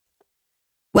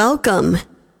Welcome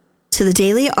to the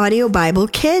Daily Audio Bible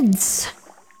Kids.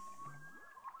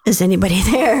 Is anybody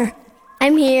there?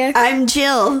 I'm here. I'm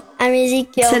Jill. I'm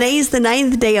Ezekiel. Today's the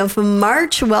 9th day of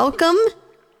March. Welcome.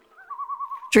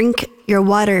 Drink your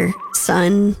water,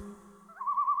 son.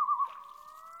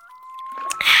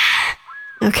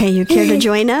 Okay, you care to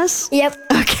join us? Yep.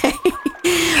 Okay.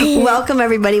 Welcome,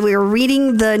 everybody. We are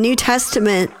reading the New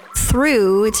Testament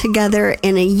through together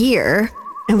in a year,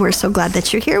 and we're so glad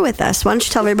that you're here with us. Why don't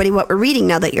you tell everybody what we're reading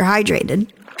now that you're hydrated?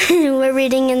 We're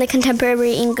reading in the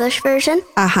Contemporary English Version.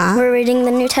 Uh-huh. We're reading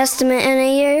the New Testament in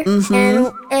a year.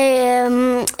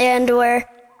 And we're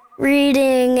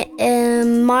reading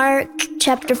in Mark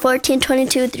chapter 14,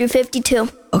 22 through 52.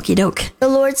 Okie doke. The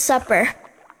Lord's Supper.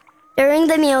 During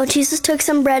the meal, Jesus took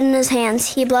some bread in his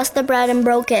hands. He blessed the bread and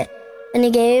broke it. Then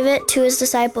he gave it to his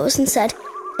disciples and said,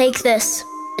 "Take this.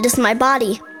 It is my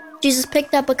body." Jesus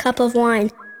picked up a cup of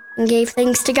wine and gave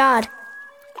thanks to God.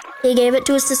 He gave it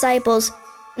to his disciples,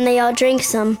 and they all drank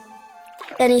some.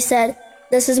 Then he said,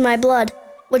 "This is my blood,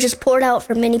 which is poured out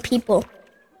for many people."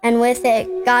 And with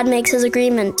it, God makes his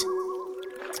agreement.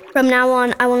 "From now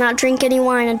on, I will not drink any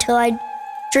wine until I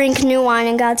drink new wine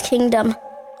in God's kingdom."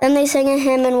 Then they sang a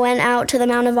hymn and went out to the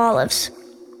Mount of Olives.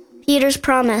 Peter's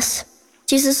promise.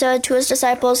 Jesus said to his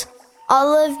disciples,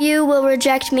 "All of you will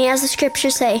reject me, as the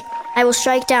scriptures say. I will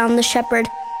strike down the shepherd,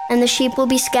 and the sheep will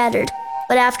be scattered.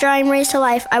 But after I am raised to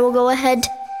life, I will go ahead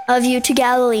of you to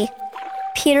Galilee."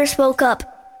 Peter spoke up,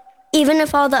 "Even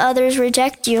if all the others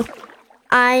reject you,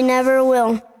 I never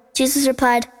will." Jesus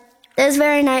replied, "This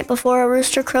very night before a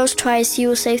rooster crows twice, you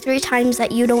will say 3 times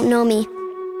that you don't know me."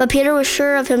 But Peter was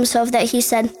sure of himself that he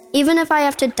said, "Even if I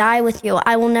have to die with you,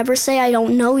 I will never say I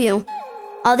don't know you."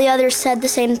 All the others said the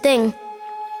same thing.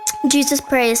 Jesus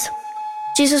prays.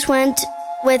 Jesus went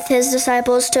with his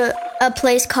disciples to a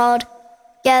place called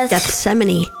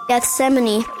Gethsemane.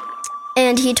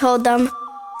 And he told them,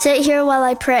 "Sit here while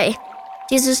I pray."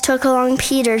 Jesus took along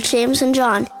Peter, James, and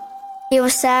John. He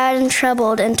was sad and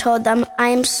troubled and told them, "I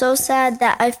am so sad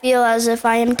that I feel as if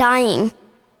I am dying.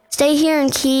 Stay here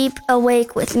and keep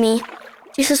awake with me."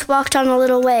 Jesus walked on a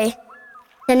little way.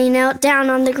 Then he knelt down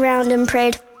on the ground and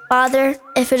prayed, "Father,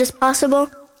 if it is possible,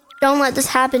 don't let this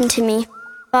happen to me.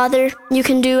 Father, you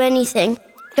can do anything.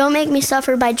 Don't make me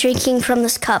suffer by drinking from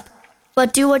this cup,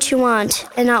 but do what you want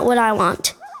and not what I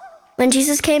want." When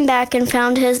Jesus came back and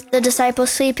found the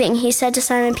disciples sleeping, he said to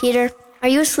Simon Peter, "Are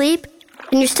you asleep?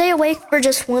 Can you stay awake for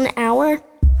just 1 hour?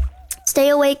 Stay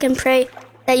awake and pray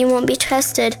that you won't be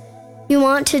tested. You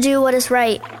want to do what is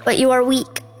right, but you are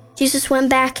weak." Jesus went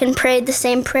back and prayed the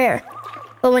same prayer.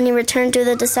 But when he returned to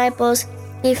the disciples,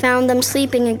 he found them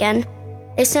sleeping again.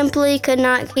 They simply could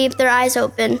not keep their eyes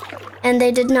open, and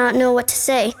they did not know what to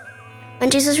say. When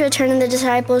Jesus returned to the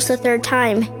disciples the 3rd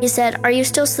time, he said, "Are you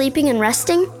still sleeping and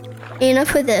resting?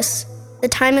 Enough with this. The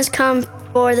time has come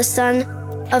for the Son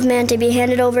of Man to be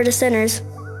handed over to sinners.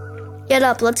 Get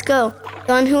up, let's go.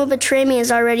 The one who will betray me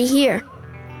is already here."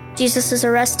 Jesus is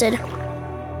arrested.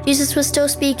 Jesus was still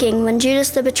speaking when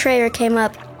Judas the betrayer came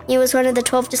up. He was one of the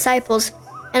 12 disciples,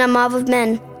 and a mob of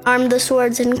men, armed with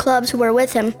swords and clubs, were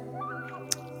with him.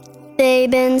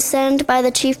 They'd been sent by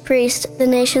the chief priest, the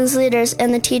nation's leaders,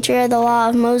 and the teacher of the law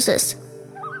of Moses.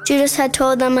 Judas had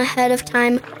told them ahead of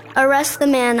time, "Arrest the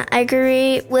man, I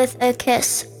agree with a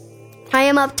kiss. Tie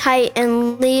him up tight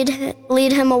and lead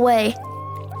him away."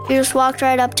 Judas walked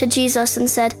right up to Jesus and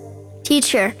said,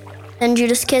 "Teacher." Then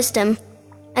Judas kissed him,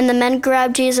 and the men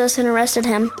grabbed Jesus and arrested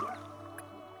him.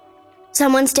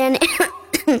 Someone standing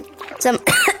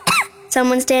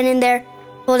there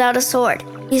pulled out a sword.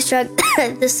 He struck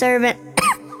the servant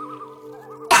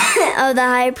of the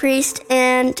high priest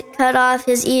and cut off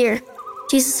his ear.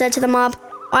 Jesus said to the mob,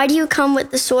 "Why do you come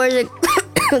with the swords and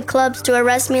clubs to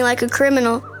arrest me like a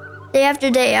criminal? Day after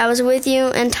day I was with you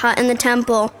and taught in the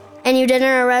temple, and you didn't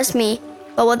arrest me.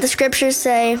 But what the scriptures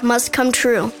say must come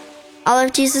true." All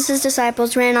of Jesus'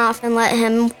 disciples ran off and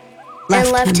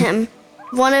left him.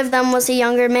 One of them was a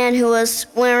younger man who was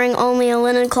wearing only a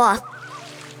linen cloth.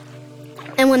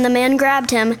 And when the man grabbed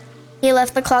him, he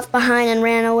left the cloth behind and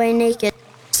ran away naked.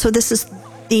 So this is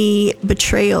the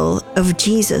betrayal of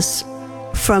Jesus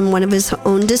from one of his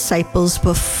own disciples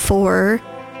before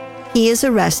he is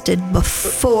arrested,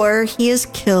 before he is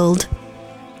killed,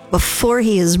 before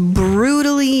he is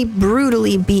brutally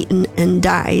beaten and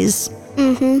dies.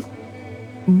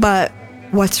 But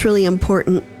what's really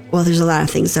important, well, there's a lot of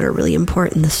things that are really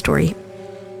important in the story.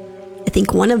 I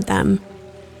think one of them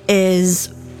is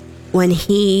when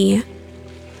he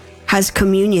has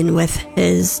communion with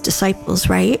his disciples,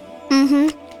 right?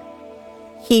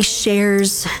 He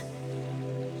shares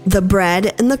the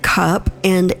bread and the cup.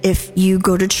 And if you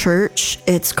go to church,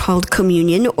 it's called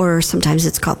communion, or sometimes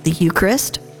it's called the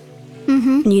Eucharist.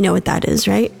 And you know what that is,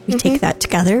 right? We take that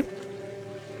together.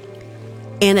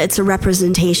 And it's a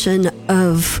representation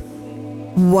of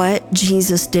what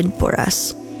Jesus did for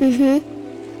us.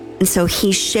 And so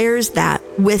he shares that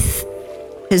with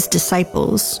his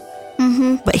disciples.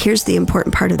 But here's the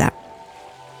important part of that.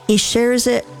 He shares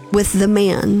it with the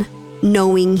man,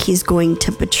 knowing he's going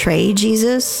to betray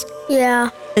Jesus. Yeah.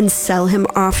 And sell him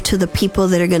off to the people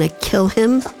that are going to kill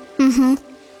him.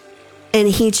 And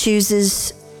he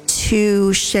chooses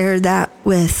to share that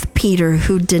with Peter,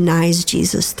 who denies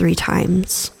Jesus 3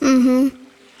 times.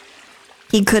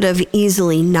 He could have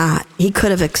easily not. He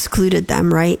could have excluded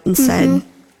them, right? And said,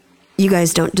 you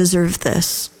guys don't deserve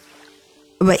this.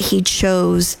 But he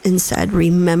chose and said,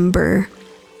 remember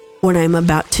what I'm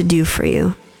about to do for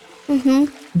you.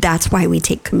 That's why we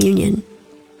take communion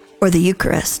or the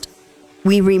Eucharist.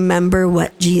 We remember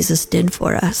what Jesus did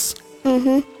for us.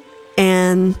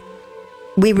 And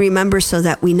we remember so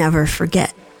that we never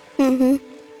forget. And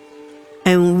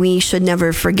we should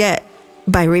never forget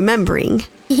by remembering.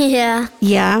 Yeah.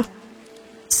 Yeah.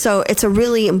 So it's a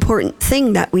really important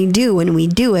thing that we do when we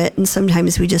do it. And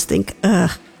sometimes we just think,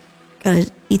 ugh, gotta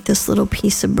eat this little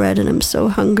piece of bread and I'm so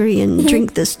hungry, and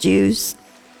drink this juice.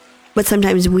 But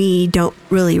sometimes we don't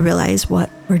really realize what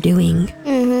we're doing.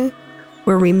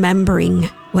 We're remembering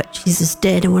what Jesus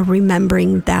did, and we're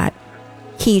remembering that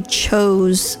he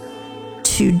chose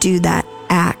to do that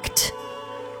act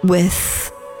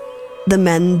with the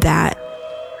men that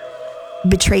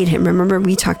betrayed him. Remember,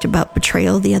 we talked about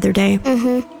betrayal the other day?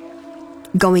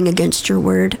 Going against your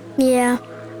word. Yeah.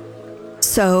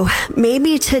 So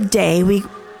maybe today we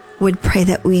would pray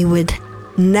that we would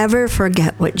never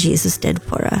forget what Jesus did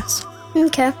for us.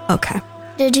 Okay. Okay.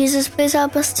 Dear Jesus, please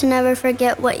help us to never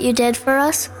forget what you did for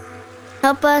us.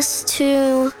 Help us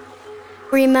to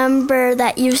remember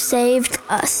that you saved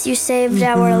us. You saved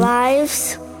our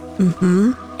lives.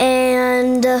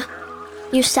 And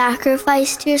you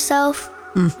sacrificed yourself.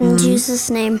 In Jesus'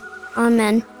 name,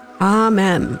 amen.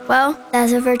 Amen. Well,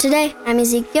 that's it for today. I'm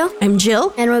Ezekiel. I'm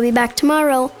Jill. And we'll be back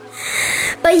tomorrow.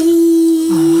 Bye.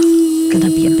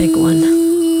 Gonna be a big one.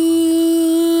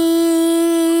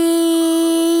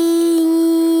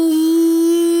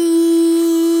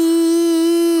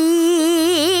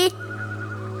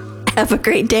 Have a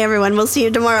great day, everyone. We'll see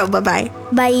you tomorrow. Bye-bye.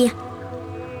 Bye.